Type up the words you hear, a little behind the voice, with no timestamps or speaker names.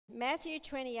Matthew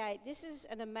 28, this is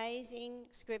an amazing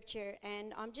scripture,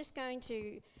 and I'm just going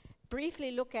to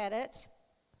briefly look at it.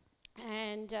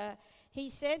 And he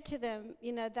said to them,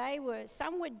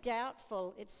 some were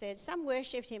doubtful, it says. Some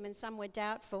worshipped him and some were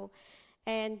doubtful.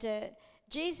 And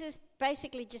Jesus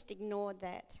basically just ignored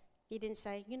that. He didn't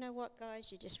say, you know what,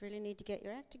 guys, you just really need to get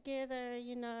your act together,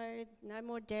 no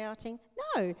more doubting.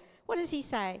 No. What does he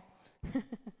say?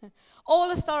 All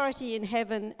authority in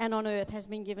heaven and on earth has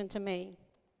been given to me.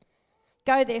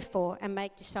 Go, therefore, and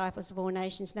make disciples of all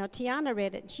nations. Now, Tiana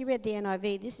read it. She read the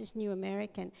NIV. This is New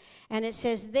American. And it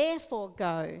says, therefore,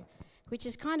 go, which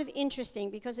is kind of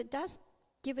interesting because it does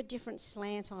give a different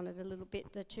slant on it a little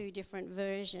bit, the two different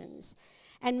versions.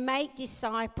 And make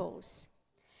disciples.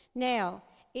 Now,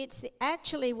 it's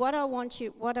actually what I want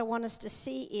us to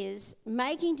see is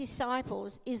making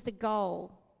disciples is the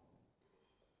goal.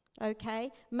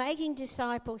 Okay? Making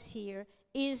disciples here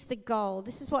is the goal.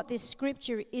 This is what this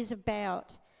scripture is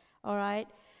about, all right?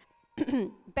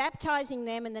 Baptizing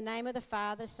them in the name of the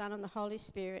Father, Son, and the Holy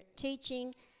Spirit,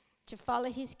 teaching to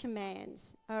follow his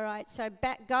commands, all right? So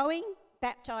going,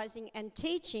 baptizing, and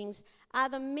teachings are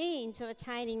the means of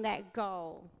attaining that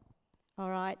goal, all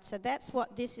right? So that's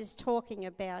what this is talking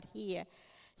about here.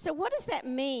 So what does that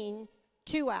mean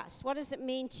to us? What does it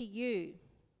mean to you?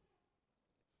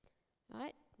 All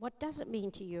right? What does it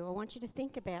mean to you? I want you to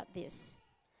think about this.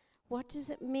 What does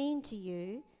it mean to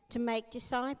you to make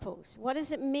disciples? What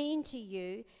does it mean to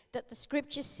you that the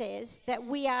scripture says that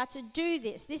we are to do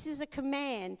this? This is a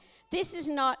command. This is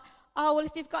not, oh, well,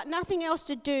 if you've got nothing else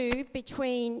to do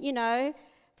between,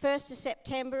 1st of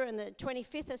September and the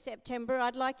 25th of September,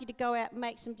 I'd like you to go out and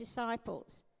make some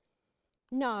disciples.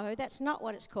 No, that's not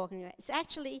what it's talking about. It's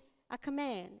actually a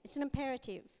command. It's an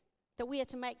imperative that we are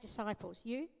to make disciples,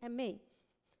 you and me.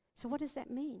 So what does that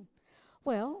mean?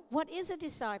 Well, what is a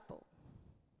disciple?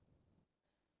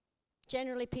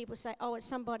 Generally, people say, oh, it's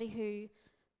somebody who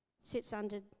sits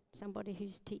under somebody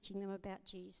who's teaching them about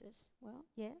Jesus. Well,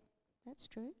 yeah, that's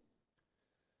true.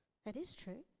 That is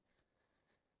true.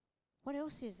 What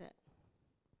else is it?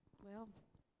 Well,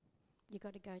 you've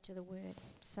got to go to the Word.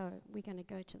 So we're going to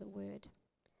go to the Word.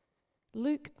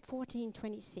 Luke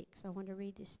 14:26. I want to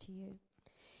read this to you.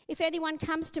 If anyone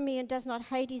comes to me and does not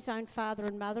hate his own father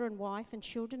and mother and wife and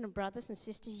children and brothers and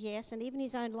sisters, yes, and even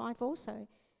his own life also,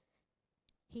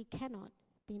 he cannot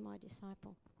be my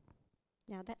disciple.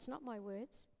 Now, that's not my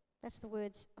words. That's the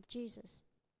words of Jesus.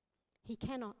 He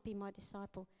cannot be my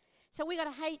disciple. So we got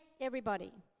to hate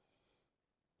everybody.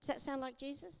 Does that sound like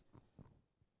Jesus?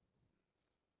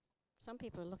 Some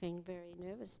people are looking very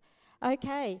nervous.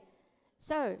 Okay,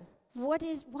 so what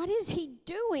is he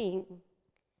doing?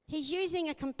 He's using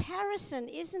a comparison,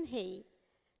 isn't he?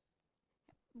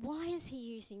 Why is he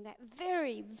using that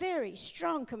very, very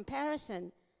strong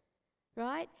comparison,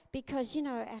 right? Because,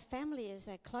 our family is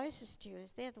the closest to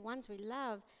us. They're the ones we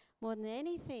love more than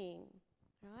anything,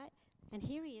 right? And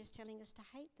here he is telling us to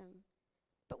hate them.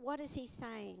 But what is he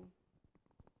saying?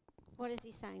 What is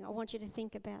he saying? I want you to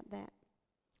think about that.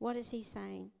 What is he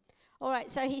saying? All right,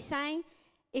 so he's saying,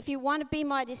 if you want to be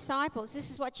my disciples,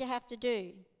 this is what you have to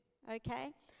do,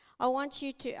 okay? I want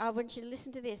you to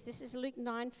listen to this. This is Luke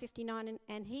 9:59,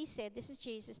 and he said, this is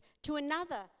Jesus, to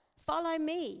another, follow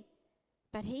me.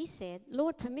 But he said,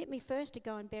 Lord, permit me first to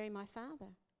go and bury my father.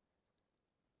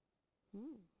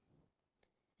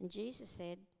 And Jesus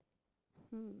said,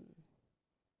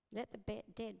 let the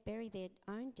dead bury their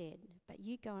own dead, but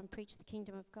you go and preach the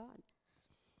kingdom of God.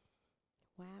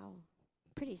 Wow,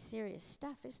 pretty serious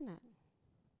stuff, isn't it?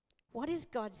 What is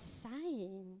God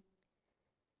saying?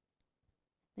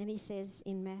 Then he says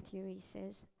in Matthew, he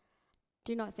says,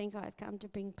 do not think I have come to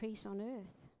bring peace on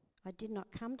earth. I did not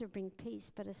come to bring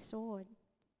peace, but a sword.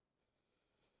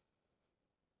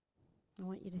 I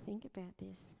want you to think about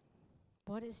this.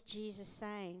 What is Jesus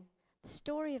saying? The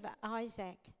story of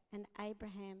Isaac and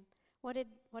Abraham. What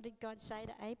did God say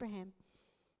to Abraham?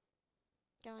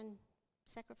 Go and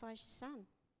sacrifice your son.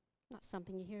 Not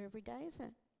something you hear every day, is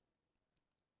it?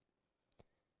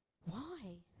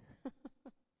 Why?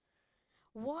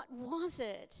 What was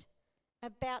it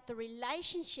about the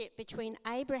relationship between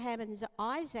Abraham and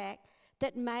Isaac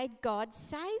that made God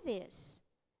say this?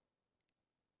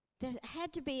 There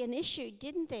had to be an issue,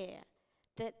 didn't there?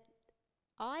 That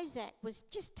Isaac was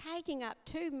just taking up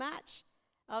too much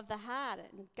of the heart,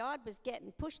 and God was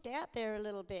getting pushed out there a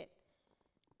little bit,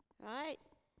 right?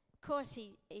 Of course,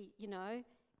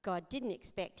 God didn't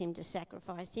expect him to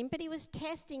sacrifice him, but he was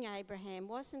testing Abraham,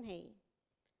 wasn't he?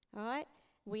 All right?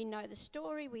 We know the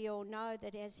story. We all know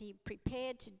that as he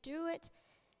prepared to do it,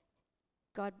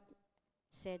 God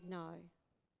said no.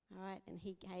 All right, and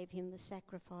he gave him the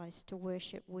sacrifice to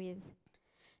worship with.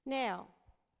 Now,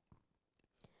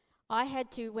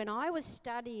 when I was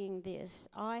studying this,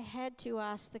 I had to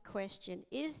ask the question,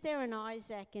 is there an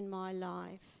Isaac in my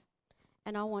life?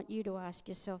 And I want you to ask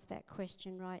yourself that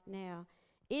question right now.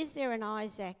 Is there an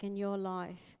Isaac in your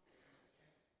life?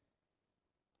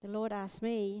 The Lord asked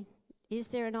me, is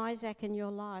there an Isaac in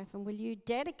your life? And will you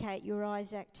dedicate your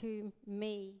Isaac to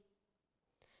me?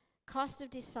 Cost of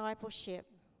discipleship.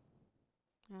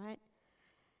 All right?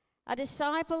 A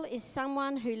disciple is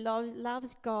someone who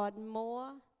loves God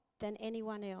more than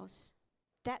anyone else.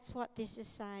 That's what this is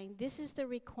saying. This is the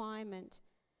requirement.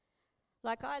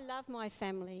 Like, I love my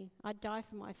family. I'd die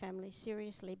for my family,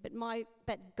 seriously. But my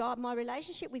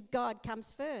relationship with God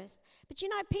comes first. But you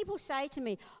know, people say to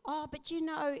me, "Oh, but you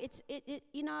know,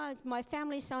 my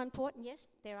family's so important." Yes,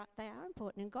 they are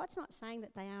important, and God's not saying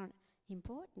that they aren't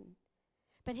important.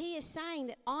 But He is saying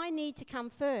that I need to come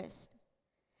first.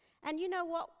 And you know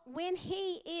what? When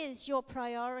He is your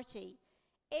priority,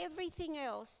 everything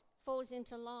else falls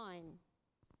into line.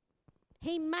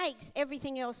 He makes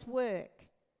everything else work.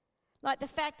 Like the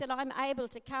fact that I'm able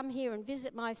to come here and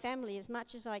visit my family as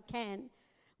much as I can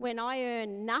when I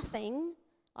earn nothing.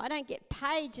 I don't get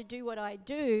paid to do what I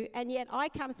do, and yet I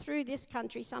come through this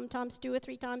country sometimes 2 or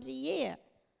 3 times a year,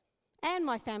 and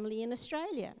my family in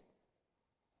Australia.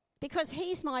 Because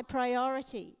He's my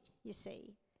priority, you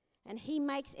see, and He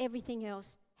makes everything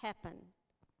else happen.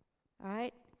 All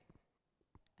right?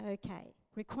 Okay.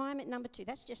 Requirement number 2.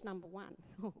 That's just number 1.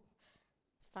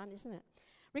 It's fun, isn't it?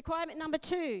 Requirement number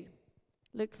 2.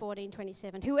 Luke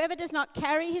 14:27. Whoever does not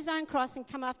carry his own cross and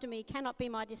come after me cannot be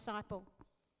my disciple.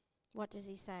 What does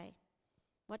He say?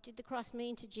 What did the cross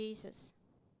mean to Jesus?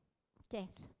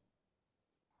 Death.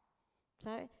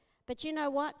 So, but you know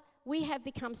what? We have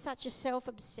become such a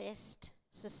self-obsessed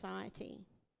society.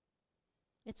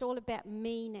 It's all about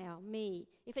me now, me.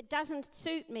 If it doesn't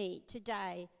suit me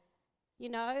today, you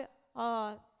know,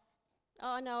 oh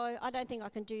no, I don't think I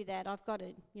can do that. I've got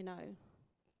to, you know,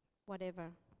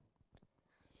 whatever.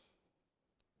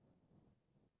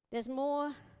 There's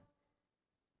more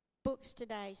books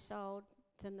today sold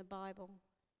than the Bible.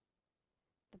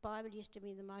 The Bible used to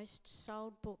be the most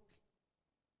sold book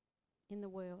in the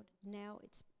world. Now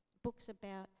it's books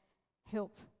about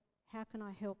help. How can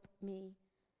I help me?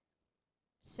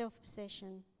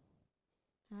 Self-obsession.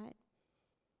 Right?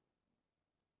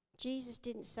 Jesus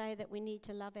didn't say that we need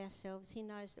to love ourselves. He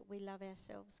knows that we love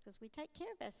ourselves because we take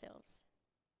care of ourselves.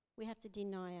 We have to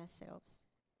deny ourselves.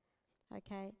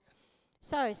 Okay?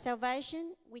 So,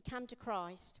 salvation, we come to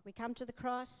Christ. We come to the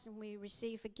cross and we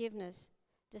receive forgiveness.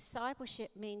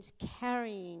 Discipleship means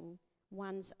carrying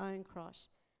one's own cross.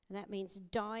 And that means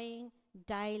dying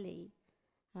daily.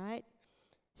 Right?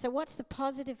 So, what's the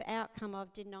positive outcome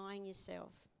of denying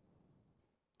yourself?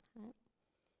 Right?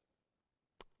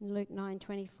 In Luke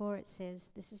 9:24 it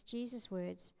says, this is Jesus'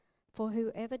 words, "For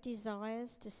whoever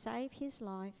desires to save his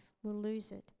life will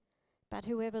lose it. But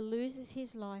whoever loses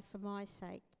his life for my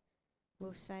sake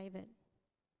will save it."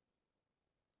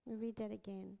 We'll read that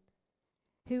again.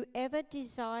 Whoever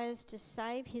desires to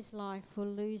save his life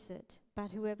will lose it,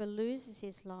 but whoever loses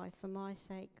his life for my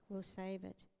sake will save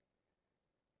it.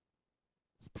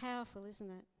 It's powerful, isn't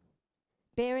it?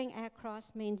 Bearing our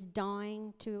cross means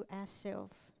dying to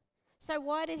ourselves. So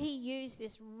why did He use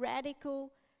this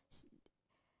radical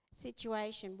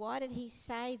situation? Why did He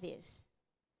say this?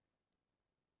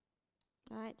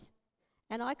 Right?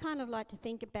 And I kind of like to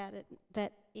think about it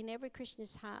that in every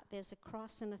Christian's heart there's a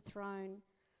cross and a throne.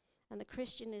 And the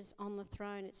Christian is on the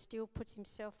throne. It still puts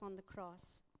himself on the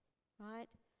cross. Right?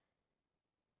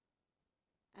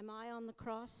 Am I on the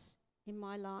cross in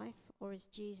my life, or is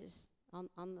Jesus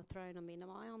on the throne? I mean,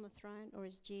 am I on the throne, or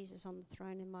is Jesus on the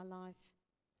throne in my life?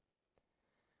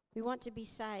 We want to be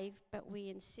saved, but we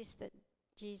insist that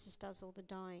Jesus does all the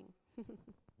dying.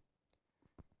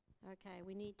 Okay,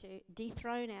 we need to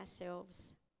dethrone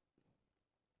ourselves.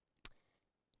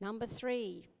 Number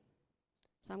 3.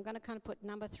 So I'm going to kind of put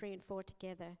number 3 and 4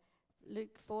 together.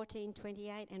 Luke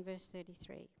 14:28 and verse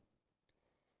 33.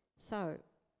 So,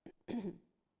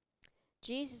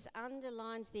 Jesus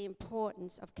underlines the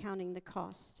importance of counting the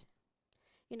cost.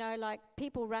 You know, like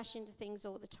people rush into things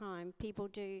all the time. People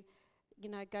do, you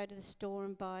know, go to the store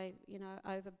and buy, you know,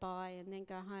 overbuy and then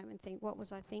go home and think, what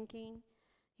was I thinking?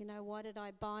 You know, why did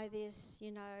I buy this?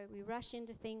 You know, we rush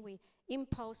into things, we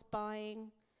impulse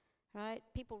buying, right?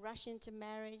 People rush into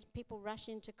marriage, people rush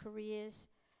into careers.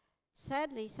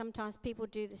 Sadly, sometimes people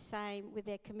do the same with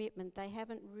their commitment. They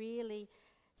haven't really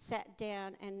sat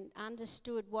down and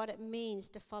understood what it means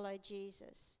to follow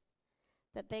Jesus.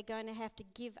 That they're going to have to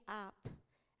give up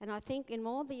And I think in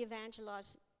all the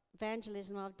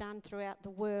evangelism I've done throughout the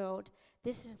world,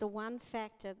 this is the one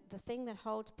factor, the thing that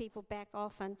holds people back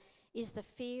often, is the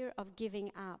fear of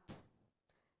giving up.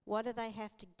 What do they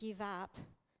have to give up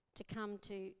to come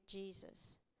to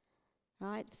Jesus?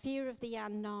 Right? Fear of the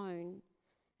unknown.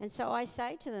 And so I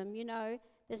say to them, you know,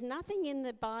 there's nothing in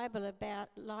the Bible about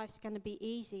life's going to be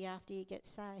easy after you get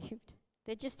saved.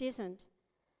 There just isn't.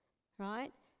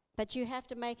 Right? But you have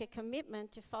to make a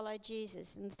commitment to follow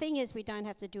Jesus. And the thing is, we don't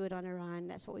have to do it on our own.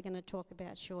 That's what we're going to talk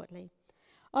about shortly.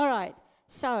 All right.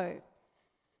 So,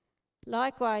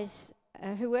 likewise,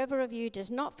 whoever of you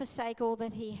does not forsake all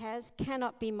that he has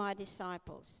cannot be my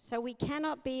disciples. So we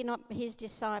cannot be not his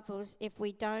disciples if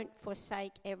we don't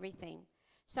forsake everything.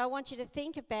 So I want you to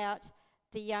think about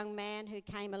the young man who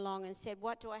came along and said,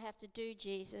 what do I have to do,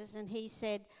 Jesus? And he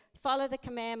said, follow the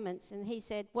commandments. And he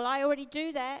said, well, I already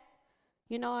do that.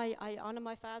 You know, I honor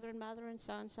my father and mother and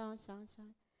so and so and so and so.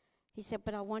 He said,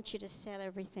 but I want you to sell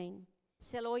everything.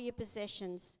 Sell all your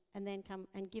possessions and then come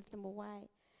and give them away.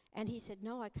 And he said,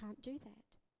 no, I can't do that.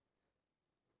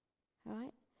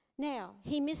 Right? Now,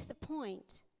 he missed the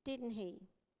point, didn't he?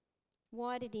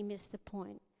 Why did he miss the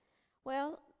point?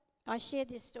 Well, I shared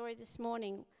this story this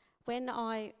morning. When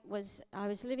I was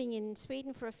living in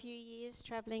Sweden for a few years,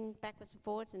 travelling backwards and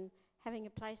forwards and having a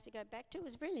place to go back to. It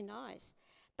was really nice.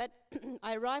 But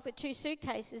I arrived with 2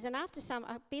 suitcases, and after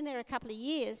I've been there a couple of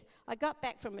years, I got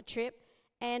back from a trip,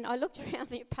 and I looked around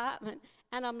the apartment,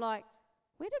 and I'm like,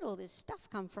 where did all this stuff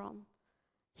come from?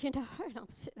 You know, and I'm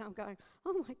sitting there, I'm going,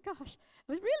 oh my gosh, it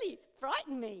was really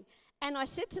frightened me. And I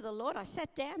said to the Lord, I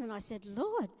sat down and I said,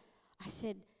 Lord, I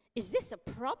said, is this a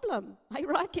problem? I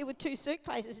arrived here with 2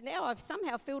 suitcases. Now I've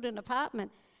somehow filled an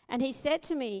apartment. And he said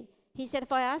to me, he said,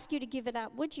 if I ask you to give it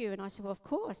up, would you? And I said, well, of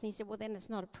course. And he said, well, then it's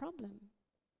not a problem.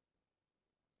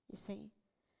 You see?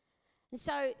 And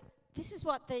so this is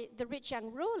what the rich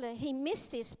young ruler, he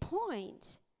missed this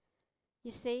point.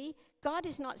 You see, God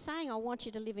is not saying, I want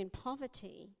you to live in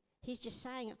poverty. He's just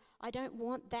saying, I don't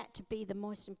want that to be the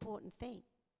most important thing.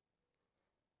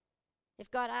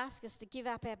 If God asks us to give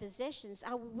up our possessions,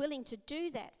 are we willing to do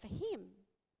that for him?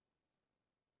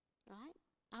 Right?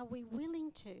 Are we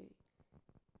willing to?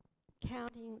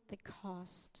 Counting the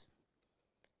cost.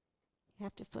 You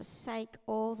have to forsake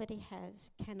all that he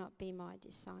has, cannot be my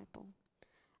disciple.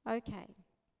 Okay,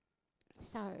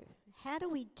 so how do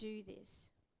we do this?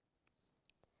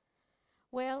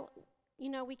 Well, you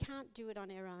know, we can't do it on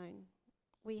our own.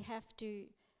 We have to,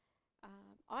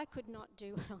 I could not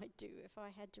do what I do if I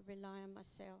had to rely on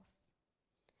myself.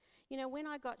 You know, when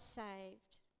I got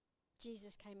saved,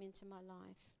 Jesus came into my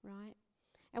life, right?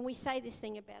 And we say this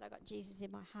thing about I got Jesus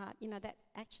in my heart. You know, that's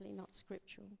actually not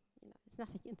scriptural. You know, there's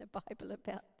nothing in the Bible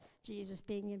about Jesus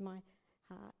being in my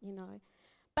heart, you know.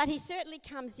 But he certainly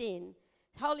comes in.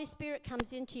 The Holy Spirit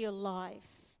comes into your life,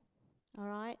 all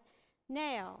right?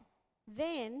 Now,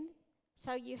 then,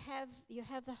 so you have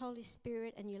the Holy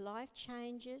Spirit and your life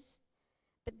changes.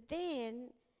 But then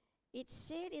it's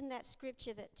said in that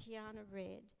scripture that Tiana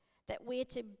read that we're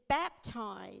to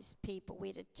baptize people.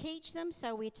 We're to teach them,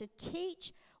 so we're to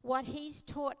teach what he's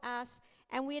taught us,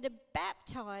 and we're to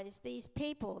baptize these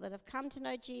people that have come to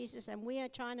know Jesus, and we are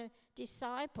trying to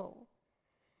disciple.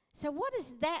 So what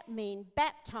does that mean,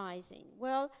 baptizing?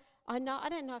 Well, I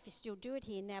don't know if you still do it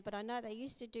here now, but I know they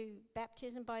used to do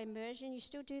baptism by immersion. You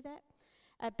still do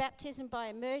that? Baptism by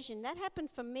immersion. That happened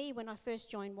for me when I first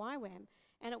joined YWAM,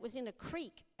 and it was in a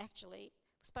creek, actually.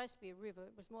 It was supposed to be a river.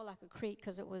 It was more like a creek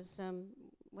because it was,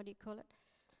 what do you call it?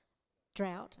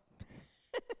 Drought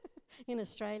in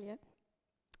Australia.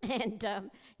 And,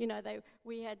 you know,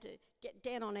 we had to get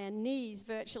down on our knees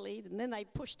virtually, and then they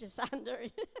pushed us under.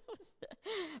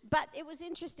 But it was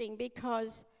interesting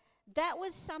because that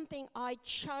was something I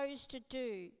chose to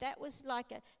do. That was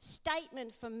like a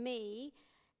statement for me.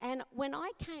 And when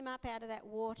I came up out of that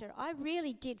water, I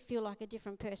really did feel like a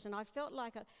different person. I felt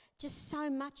like just so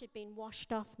much had been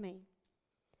washed off me.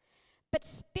 But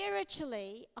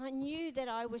spiritually, I knew that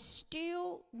I was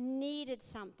still needed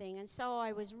something. And so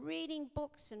I was reading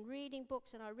books. And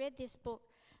I read this book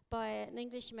by an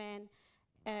Englishman,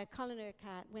 Colin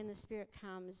Urquhart, When the Spirit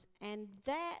Comes. And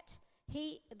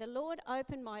the Lord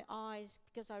opened my eyes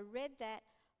because I read that.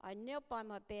 I knelt by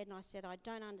my bed and I said, I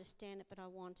don't understand it, but I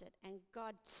want it. And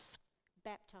God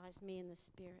baptized me in the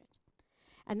Spirit.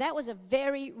 And that was a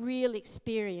very real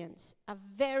experience,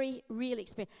 You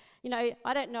know,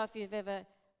 I don't know if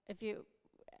you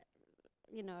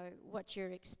know, what your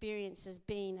experience has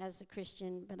been as a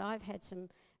Christian, but I've had some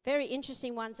very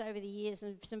interesting ones over the years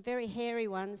and some very hairy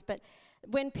ones. But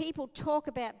when people talk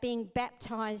about being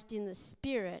baptized in the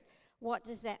Spirit, what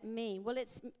does that mean? Well,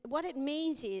 what it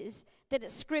means is that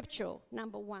it's scriptural,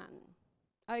 number one.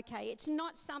 Okay, it's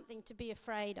not something to be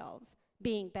afraid of,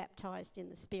 being baptized in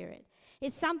the Spirit.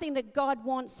 It's something that God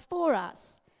wants for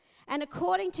us. And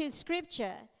according to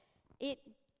Scripture,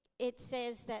 it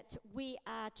says that we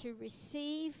are to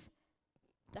receive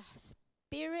the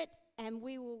Spirit, and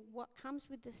what comes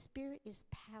with the Spirit is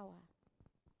power.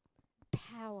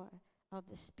 Power of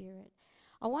the Spirit.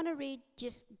 I want to read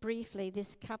just briefly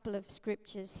this couple of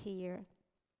scriptures here.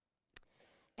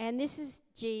 And this is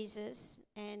Jesus,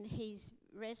 and he's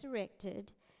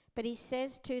resurrected, but he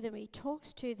says to them, he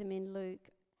talks to them in Luke,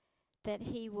 that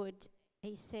he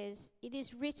says, it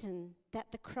is written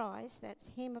that the Christ, that's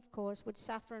him of course, would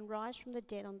suffer and rise from the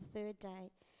dead on the third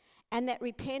day, and that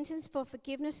repentance for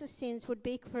forgiveness of sins would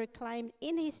be proclaimed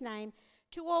in his name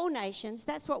to all nations.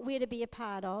 That's what we're to be a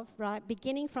part of, right?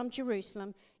 Beginning from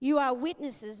Jerusalem. You are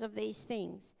witnesses of these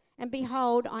things. And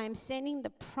behold, I am sending the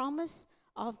promise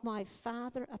of my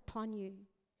Father upon you.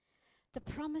 The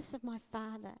promise of my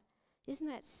Father. Isn't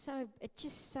that so? It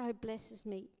just so blesses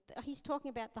me. He's talking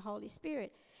about the Holy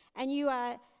Spirit. And you're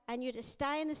to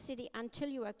stay in the city until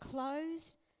you are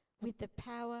clothed with the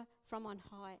power from on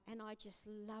high. And I just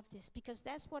love this because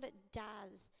that's what it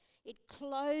does. It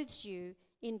clothes you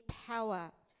in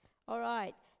power. All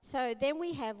right. So then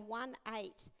we have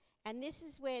 1:8. And this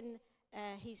is when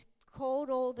he's called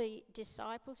all the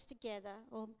disciples together.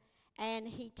 And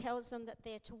he tells them that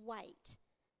they're to wait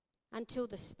until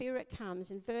the Spirit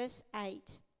comes. In verse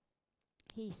 8,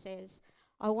 he says,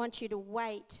 I want you to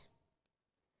wait.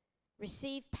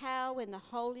 Receive power when the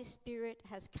Holy Spirit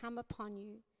has come upon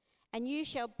you. And you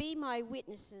shall be my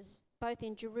witnesses, both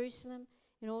in Jerusalem,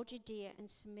 in all Judea and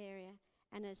Samaria,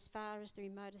 and as far as the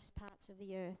remotest parts of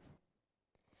the earth.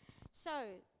 So,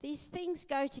 these things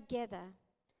go together.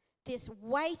 This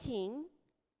waiting,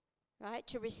 right,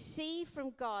 to receive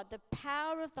from God the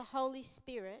power of the Holy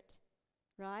Spirit,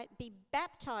 right, be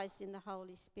baptized in the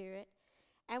Holy Spirit,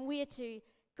 and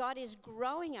God is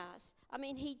growing us. I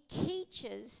mean, he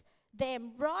teaches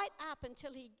them right up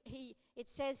until it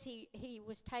says he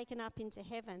was taken up into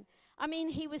heaven. I mean,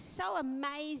 he was so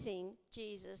amazing,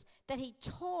 Jesus, that he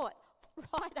taught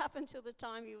right up until the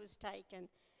time he was taken.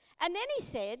 And then he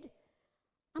said,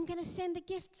 I'm going to send a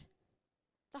gift.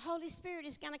 The Holy Spirit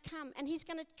is going to come, and he's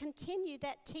going to continue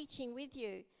that teaching with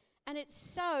you. And it's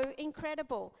so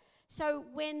incredible. So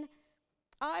when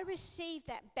I received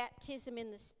that baptism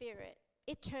in the Spirit,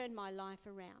 it turned my life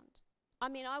around. I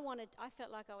mean, I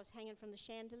felt like I was hanging from the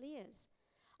chandeliers.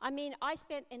 I mean, I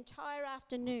spent entire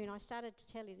afternoon, I started to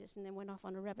tell you this and then went off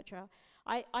on a rabbit trail.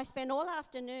 I spent all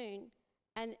afternoon,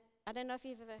 and I don't know if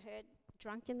you've ever heard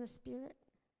drunk in the Spirit.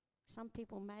 Some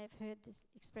people may have heard this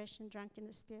expression, drunk in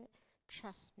the Spirit.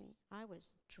 Trust me, I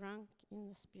was drunk in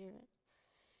the Spirit.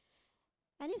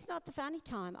 And it's not the funny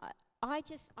time.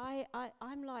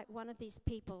 I'm like one of these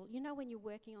people, you know when you're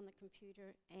working on the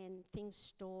computer and things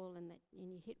stall and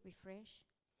you hit refresh?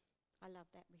 I love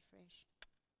that refresh.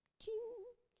 Ting!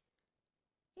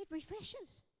 It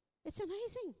refreshes. It's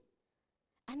amazing.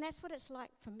 And that's what it's like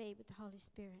for me with the Holy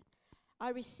Spirit. I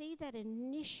received that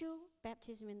initial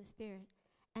baptism in the Spirit,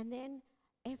 and then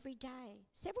every day,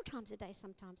 several times a day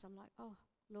sometimes, I'm like, oh,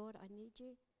 Lord, I need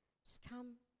you. Just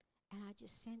come. And I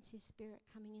just sense his Spirit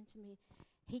coming into me.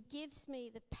 He gives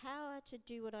me the power to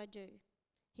do what I do.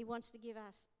 He wants to give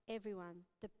us, everyone,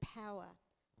 the power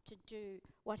to do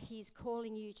what he's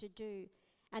calling you to do.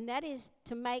 And that is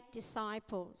to make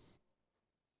disciples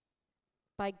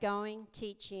by going,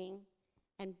 teaching,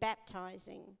 and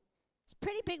baptizing. It's a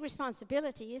pretty big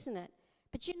responsibility, isn't it?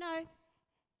 But you know,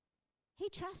 he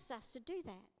trusts us to do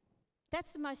that.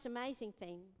 That's the most amazing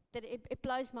thing, that it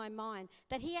blows my mind,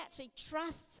 that he actually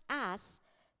trusts us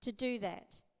to do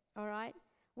that, all right?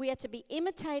 We are to be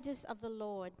imitators of the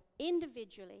Lord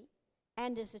individually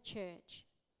and as a church.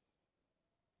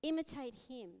 Imitate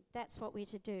him. That's what we're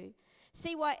to do.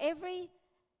 See why every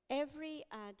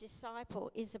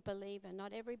disciple is a believer.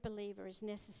 Not every believer is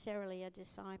necessarily a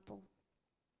disciple.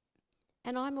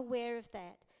 And I'm aware of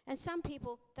that. And some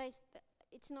people,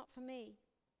 it's not for me.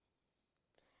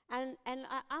 And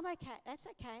I'm okay. That's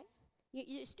okay.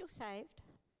 You're still saved.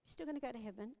 You're still going to go to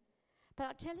heaven. But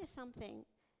I'll tell you something.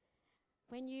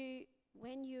 When you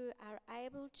are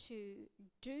able to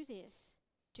do this,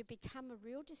 to become a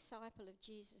real disciple of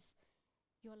Jesus,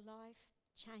 your life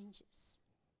changes.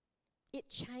 It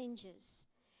changes.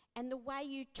 And the way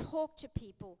you talk to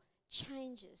people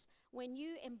changes. When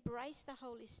you embrace the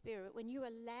Holy Spirit, when you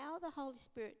allow the Holy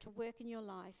Spirit to work in your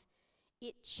life,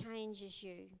 it changes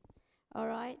you. All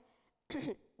right?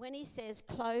 When he says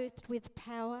clothed with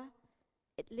power,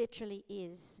 It literally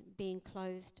is being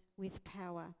clothed with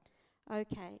power.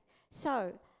 Okay,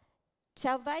 so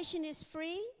salvation is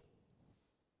free.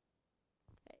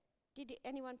 Did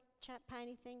anyone pay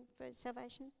anything for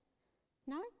salvation?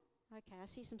 No? Okay, I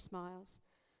see some smiles.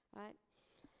 Right?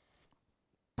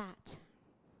 But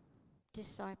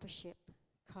discipleship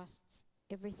costs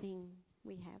everything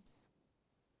we have.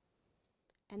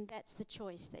 And that's the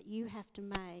choice that you have to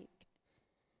make.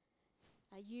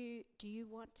 Do you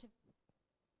want to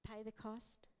pay the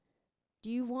cost? Do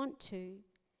you want to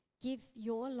give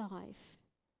your life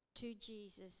to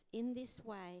Jesus in this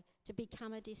way to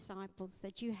become a disciple,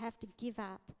 that you have to give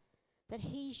up, that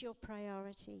he's your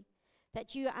priority,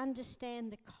 that you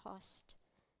understand the cost,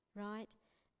 right?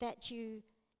 That you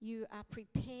are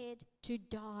prepared to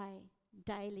die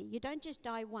daily. You don't just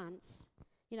die once.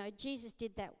 You know, Jesus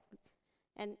did that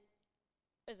and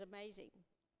it was amazing.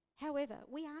 However,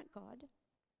 we aren't God.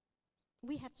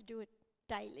 We have to do it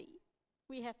daily.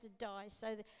 We have to die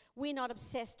so that we're not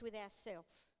obsessed with ourselves.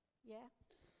 Yeah?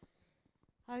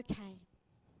 Okay.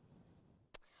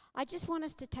 I just want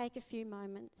us to take a few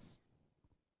moments.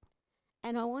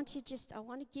 And I want to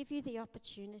give you the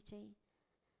opportunity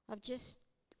of just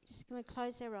going to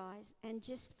close our eyes and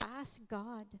just ask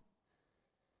God,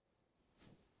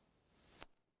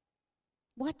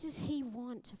 what does he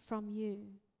want from you?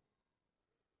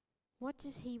 What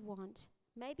does he want?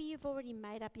 Maybe you've already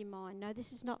made up your mind. No,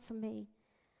 this is not for me.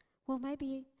 Well,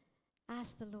 maybe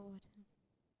ask the Lord.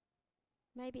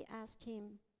 Maybe ask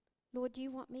him, Lord, do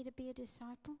you want me to be a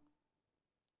disciple?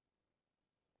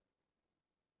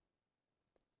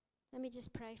 Let me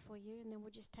just pray for you and then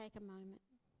we'll just take a moment.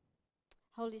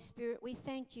 Holy Spirit, we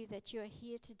thank you that you are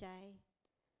here today.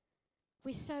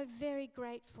 We're so very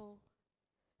grateful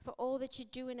for all that you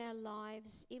do in our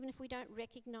lives, even if we don't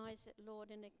recognize it, Lord,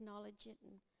 and acknowledge it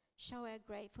and show our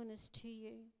gratefulness to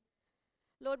you.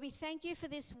 Lord, we thank you for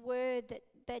this word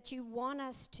that you want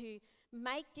us to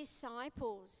make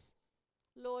disciples,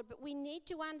 Lord, but we need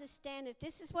to understand if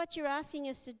this is what you're asking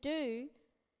us to do,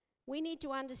 we need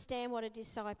to understand what a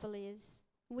disciple is.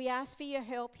 We ask for your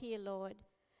help here, Lord.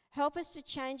 Help us to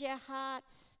change our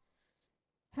hearts.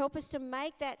 Help us to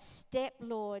make that step,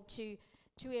 Lord, to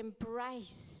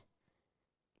embrace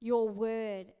your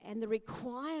word and the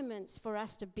requirements for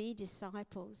us to be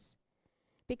disciples.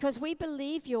 Because we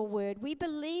believe your word. We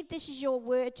believe this is your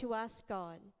word to us,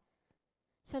 God.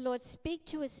 So, Lord, speak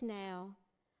to us now.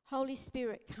 Holy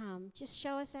Spirit, come. Just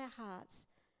show us our hearts.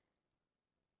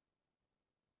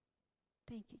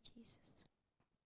 Thank you, Jesus.